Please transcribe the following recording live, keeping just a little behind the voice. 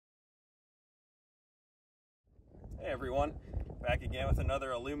Hey everyone, back again with another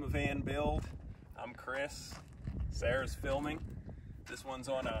Alumavan build. I'm Chris, Sarah's filming. This one's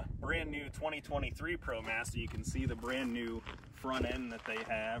on a brand new 2023 Promaster. You can see the brand new front end that they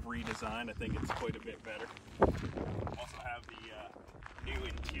have redesigned. I think it's quite a bit better. Also have the new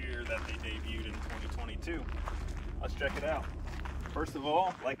interior that they debuted in 2022. Let's check it out. First of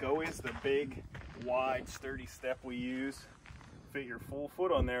all, like always, the big, wide, sturdy step we use. Fit your full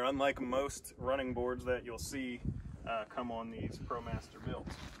foot on there, unlike most running boards that you'll see come on these Promaster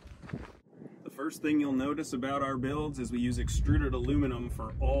builds. The first thing you'll notice about our builds is we use extruded aluminum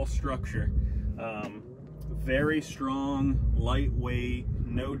for all structure. Very strong, lightweight,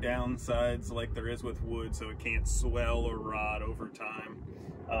 no downsides like there is with wood, so it can't swell or rot over time.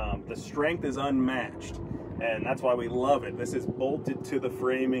 The strength is unmatched, and that's why we love it. This is bolted to the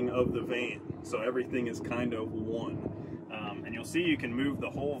framing of the van, so everything is kind of one. And you'll see you can move the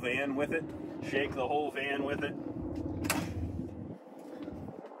whole van with it, shake the whole van with it.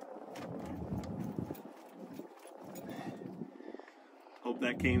 Hope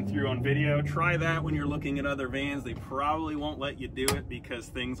that came through on video. Try that when you're looking at other vans. They probably won't let you do it because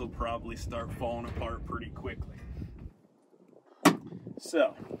things will probably start falling apart pretty quickly.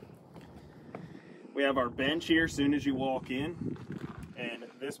 So, we have our bench here as soon as you walk in. And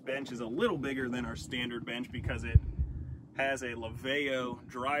this bench is a little bigger than our standard bench because it has a Laveo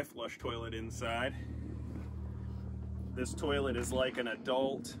dry flush toilet inside. This toilet is like an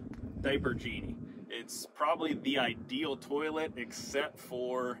adult diaper genie. It's probably the ideal toilet, except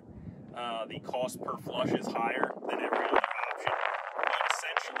for the cost per flush is higher than every other option. But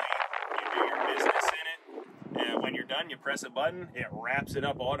essentially, you do your business in it, and when you're done, you press a button, it wraps it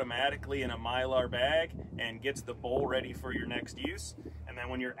up automatically in a Mylar bag and gets the bowl ready for your next use. And then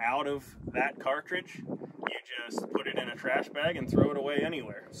when you're out of that cartridge, you just put it in a trash bag and throw it away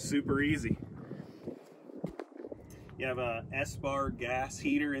anywhere. Super easy. You have a S-bar gas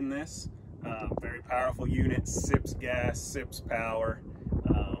heater in this. Very powerful unit, sips gas, sips power.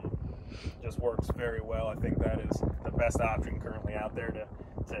 Just works very well. I think that is the best option currently out there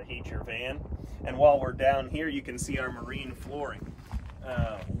to heat your van. And while we're down here, you can see our marine flooring.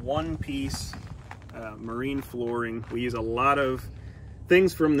 One-piece marine flooring. We use a lot of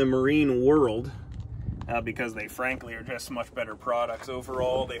things from the marine world because they frankly are just much better products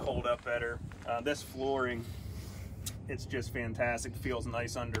overall. They hold up better. This flooring, it's just fantastic. Feels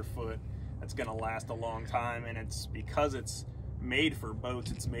nice underfoot. It's going to last a long time, and it's because it's made for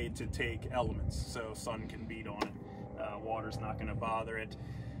boats, it's made to take elements, so sun can beat on it. Water's not going to bother it.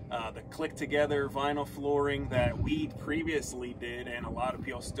 The click together vinyl flooring that we previously did, and a lot of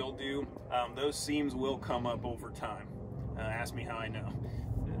people still do, those seams will come up over time. Ask me how I know.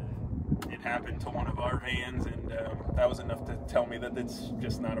 It happened to one of our vans, and that was enough to tell me that it's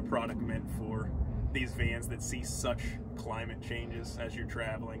just not a product meant for these vans that see such climate changes as you're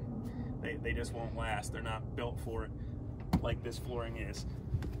traveling. They just won't last. They're not built for it like this flooring is.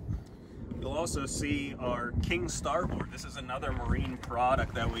 You'll also see our King Starboard. This is another marine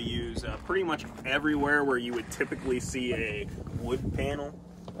product that we use pretty much everywhere where you would typically see a wood panel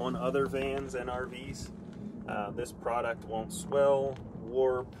on other vans and RVs. This product won't swell,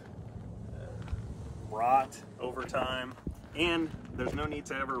 warp, rot over time, and there's no need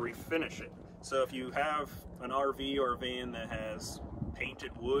to ever refinish it. So if you have an RV or a van that has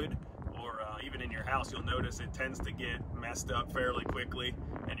painted wood, or even in your house, you'll notice it tends to get messed up fairly quickly,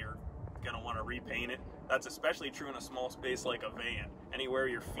 and you're going to want to repaint it. That's especially true in a small space like a van. Anywhere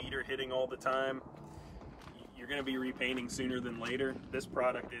your feet are hitting all the time, you're going to be repainting sooner than later. This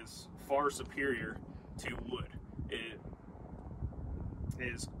product is far superior to wood. It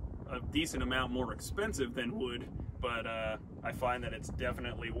is a decent amount more expensive than wood, but I find that it's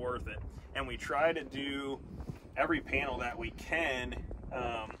definitely worth it. And we try to do every panel that we can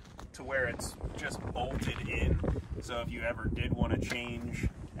to where it's just bolted in. So if you ever did want to change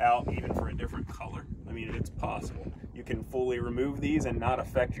out even for a different color, I mean, it's possible. You can fully remove these and not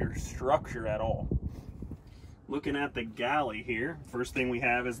affect your structure at all. Looking at the galley here, first thing we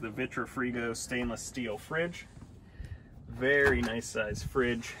have is the Vitrifrigo stainless steel fridge. Very nice size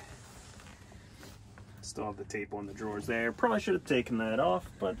fridge. Still have the tape on the drawers there. Probably should have taken that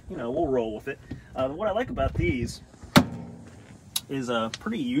off, but you know, we'll roll with it. What I like about these is a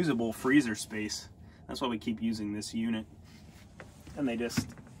pretty usable freezer space. That's why we keep using this unit. And they just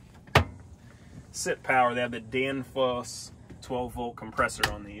sit power. They have the Danfoss 12-volt compressor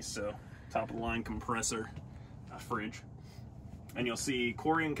on these, so top of the line compressor fridge. And you'll see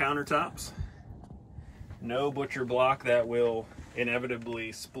Corian countertops. No butcher block that will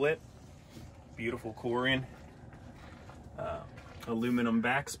inevitably split. Beautiful Corian. Aluminum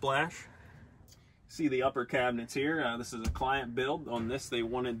backsplash. See the upper cabinets here. This is a client build. On this, they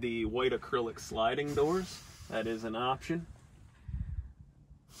wanted the white acrylic sliding doors. That is an option.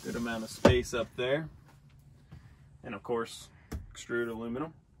 Good amount of space up there. And of course, extruded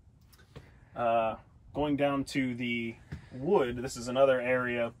aluminum. Going down to the wood, this is another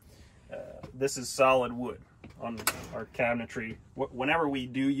area. This is solid wood on our cabinetry. Whenever we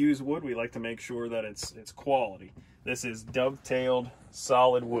do use wood, we like to make sure that it's quality. This is dovetailed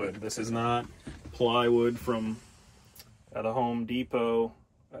solid wood. This is not plywood from the Home Depot,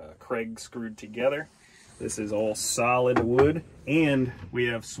 Craig screwed together. This is all solid wood, and we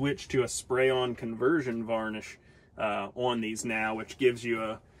have switched to a spray-on conversion varnish on these now, which gives you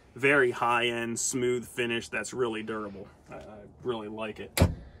a very high-end smooth finish that's really durable. I really like it.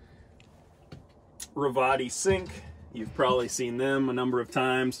 Ravati sink, you've probably seen them a number of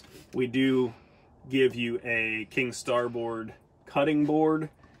times. We do give you a King Starboard cutting board,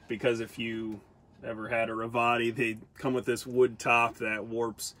 because if you ever had a Ravati, they come with this wood top that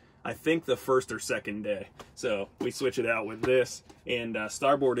warps, I think, the first or second day. So we switch it out with this, and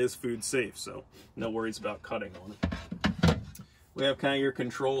Starboard is food safe, so no worries about cutting on it. We have kind of your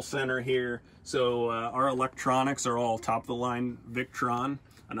control center here. So our electronics are all top-of-the-line Victron,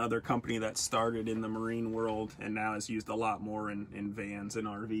 another company that started in the marine world and now is used a lot more in vans and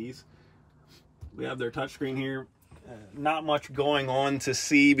RVs. We have their touchscreen here. Not much going on to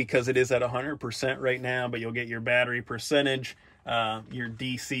see because it is at 100% right now, but you'll get your battery percentage, your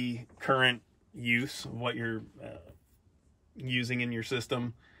DC current use, what you're using in your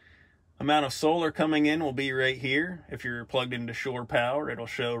system. Amount of solar coming in will be right here. If you're plugged into shore power, it'll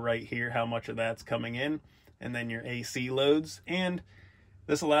show right here how much of that's coming in, and then your AC loads. And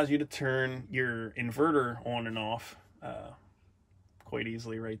this allows you to turn your inverter on and off quite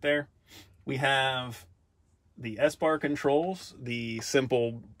easily right there. We have the S-bar controls, the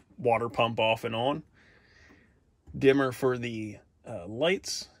simple water pump off and on, dimmer for the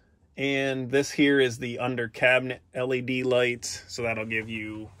lights, and this here is the under cabinet LED lights, so that'll give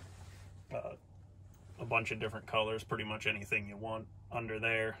you a bunch of different colors, pretty much anything you want under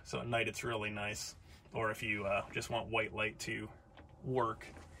there. So at night it's really nice, or if you just want white light to work.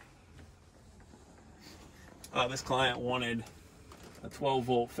 This client wanted a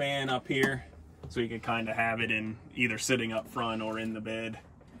 12-volt fan up here, so you could kind of have it in either sitting up front or in the bed.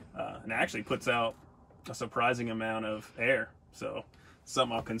 And it actually puts out a surprising amount of air, so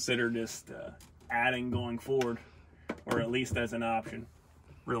something I'll consider just adding going forward, or at least as an option.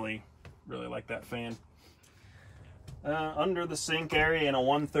 Really like that fan. Under the sink area in a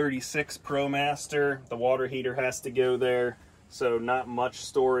 136 Promaster, the water heater has to go there, so not much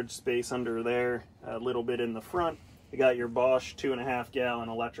storage space under there. A little bit in the front. You got your Bosch 2.5 gallon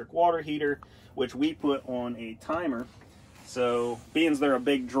electric water heater, which we put on a timer. So being they're a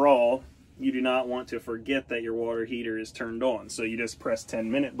big draw, you do not want to forget that your water heater is turned on. So you just press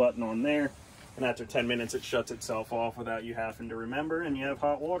 10-minute button on there, and after 10 minutes it shuts itself off without you having to remember, and you have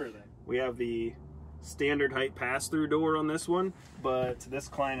hot water then. We have the standard height pass-through door on this one, but this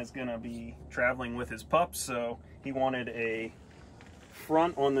client is going to be traveling with his pups, so he wanted a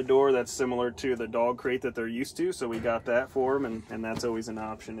front on the door that's similar to the dog crate that they're used to, so we got that for him, and that's always an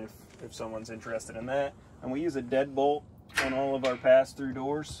option if someone's interested in that. And we use a deadbolt on all of our pass-through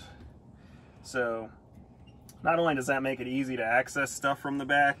doors, so not only does that make it easy to access stuff from the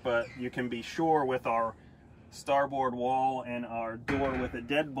back, but you can be sure with our starboard wall and our door with a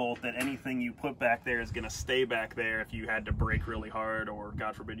deadbolt that anything you put back there is going to stay back there if you had to brake really hard or,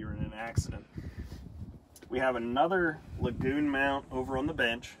 God forbid, you're in an accident. We have another Lagoon mount over on the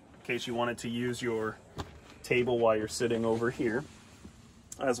bench in case you wanted to use your table while you're sitting over here,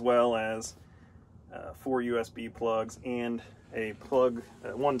 as well as 4 USB plugs and a plug,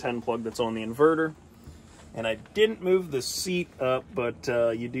 110 plug that's on the inverter. And I didn't move the seat up, but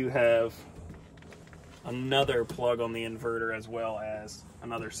you do have another plug on the inverter, as well as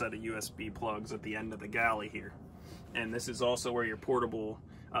another set of USB plugs at the end of the galley here. And this is also where your portable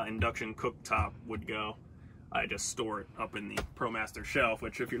induction cooktop would go. I just store it up in the Promaster shelf,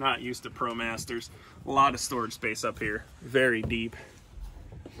 which if you're not used to Promasters, a lot of storage space up here, very deep.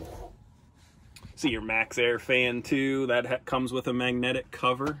 See your Max Air fan too, that comes with a magnetic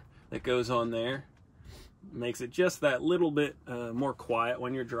cover that goes on there. Makes it just that little bit more quiet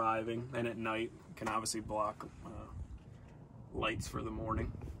when you're driving, and at night can obviously block lights for the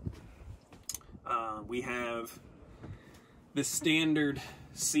morning. We have the standard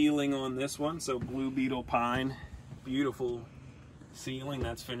ceiling on this one, so Blue Beetle Pine, beautiful ceiling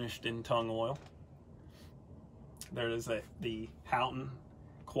that's finished in tung oil. There is the Houghton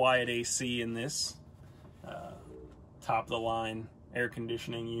quiet AC in this top of the line air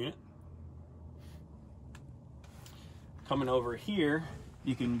conditioning unit. Coming over here,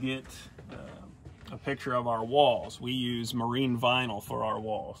 you can get a picture of our walls. We use marine vinyl for our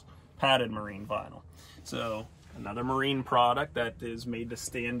walls, padded marine vinyl. So another marine product that is made to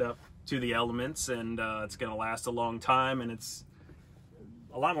stand up to the elements, and it's going to last a long time, and it's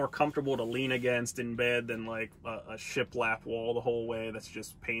a lot more comfortable to lean against in bed than like a shiplap wall the whole way that's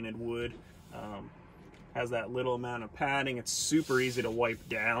just painted wood. Has that little amount of padding. It's super easy to wipe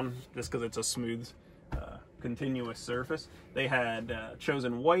down just because it's a smooth continuous surface. They had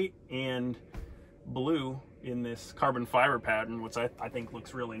chosen white and blue in this carbon fiber pattern, which I think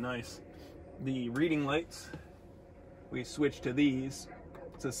looks really nice. The reading lights, we switched to these.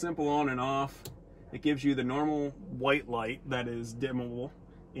 It's a simple on and off. It gives you the normal white light that is dimmable,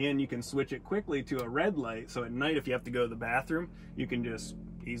 and you can switch it quickly to a red light, so at night if you have to go to the bathroom, you can just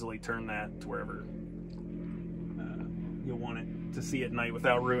easily turn that to wherever you want it to see at night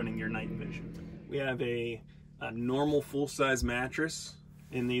without ruining your night vision. We have a normal full-size mattress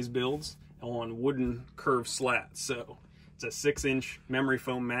in these builds on wooden curved slats. So it's a 6-inch memory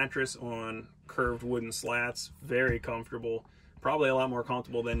foam mattress on curved wooden slats. Very comfortable, probably a lot more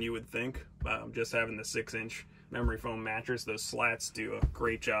comfortable than you would think. Just having the 6-inch memory foam mattress, those slats do a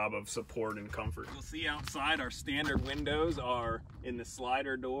great job of support and comfort. You'll see outside our standard windows are in the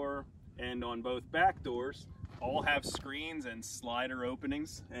slider door and on both back doors. All have screens and slider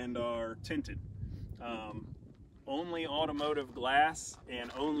openings and are tinted. Only automotive glass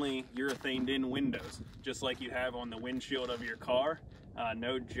and only urethane in windows, just like you have on the windshield of your car.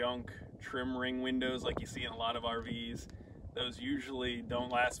 No junk trim ring windows like you see in a lot of RVs. Those usually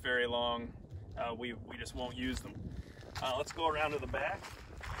don't last very long. We just won't use them. Let's go around to the back.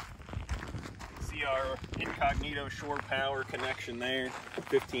 See our incognito shore power connection there,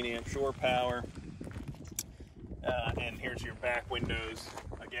 15 amp shore power. And here's your back windows,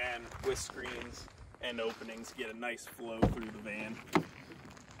 again, with screens and openings. Get a nice flow through the van.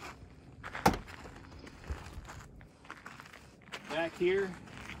 Back here,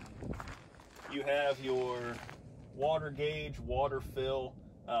 you have your water gauge, water fill,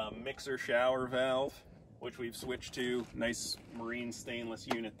 mixer shower valve, which we've switched to. Nice marine stainless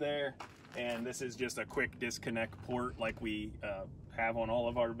unit there. And this is just a quick disconnect port like we have on all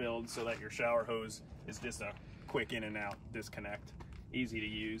of our builds, so that your shower hose is just a quick in and out disconnect. Easy to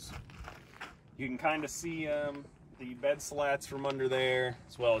use. You can kind of see the bed slats from under there,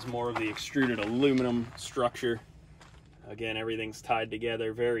 as well as more of the extruded aluminum structure. Again, everything's tied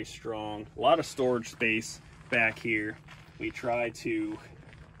together, very strong. A lot of storage space back here. We try to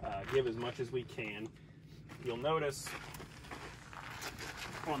give as much as we can. You'll notice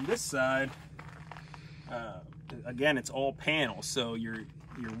on this side, again, it's all panels. So your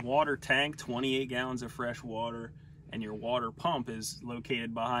water tank, 28 gallons of fresh water, and your water pump is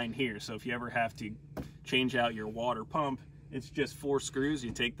located behind here. So if you ever have to change out your water pump, it's just 4 screws.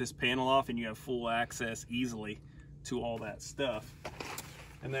 You take this panel off and you have full access easily to all that stuff.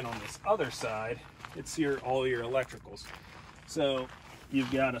 And then on this other side, it's all your electricals. So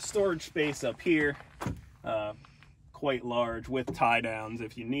you've got a storage space up here, quite large, with tie downs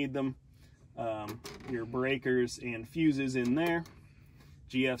if you need them. Your breakers and fuses in there.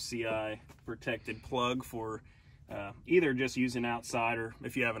 GFCI protected plug for either just using outside, or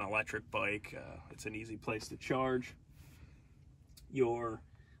if you have an electric bike, it's an easy place to charge. Your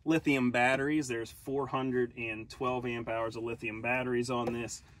lithium batteries, there's 412 amp hours of lithium batteries on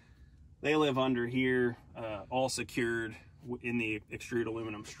this. They live under here, all secured in the extruded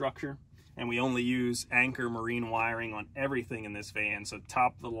aluminum structure. And we only use Anchor marine wiring on everything in this van. So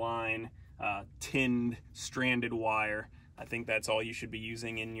top of the line, tinned, stranded wire. I think that's all you should be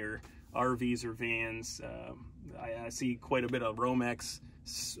using in your RVs or vans. I see quite a bit of Romex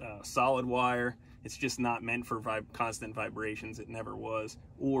solid wire. It's just not meant for constant vibrations. It never was.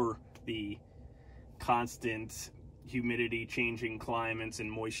 Or the constant humidity changing climates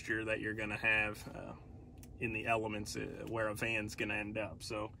and moisture that you're gonna have in the elements where a van's gonna end up.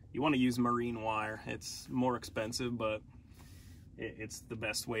 So you want to use marine wire. It's more expensive, but it's the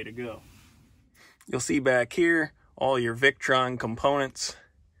best way to go. You'll see back here all your Victron components,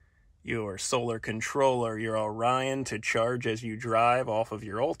 your solar controller, your Orion to charge as you drive off of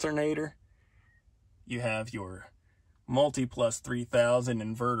your alternator. You have your Multi-Plus 3000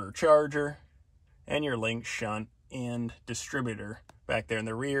 inverter charger, and your link shunt and distributor back there in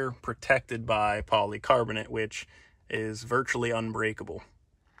the rear, protected by polycarbonate, which is virtually unbreakable.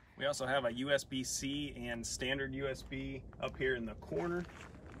 We also have a USB-C and standard USB up here in the corner,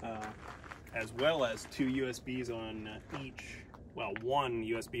 as well as 2 USBs on each, well, 1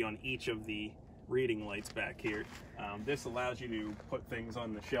 USB on each of the reading lights back here. This allows you to put things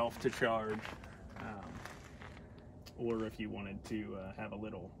on the shelf to charge. Or if you wanted to have a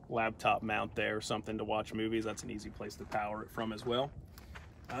little laptop mount there or something to watch movies, that's an easy place to power it from as well.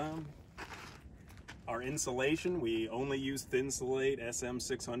 Our insulation, we only use Thinsulate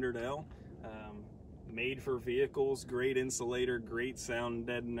SM600L. Made for vehicles, great insulator, great sound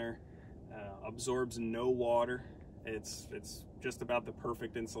deadener, absorbs no water. It's just about the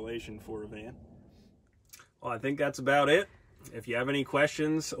perfect insulation for a van. Well, I think that's about it. If you have any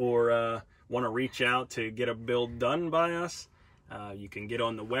questions or want to reach out to get a build done by us, you can get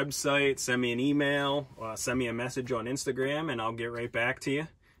on the website, send me an email, send me a message on Instagram, and I'll get right back to you.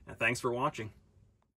 Thanks for watching.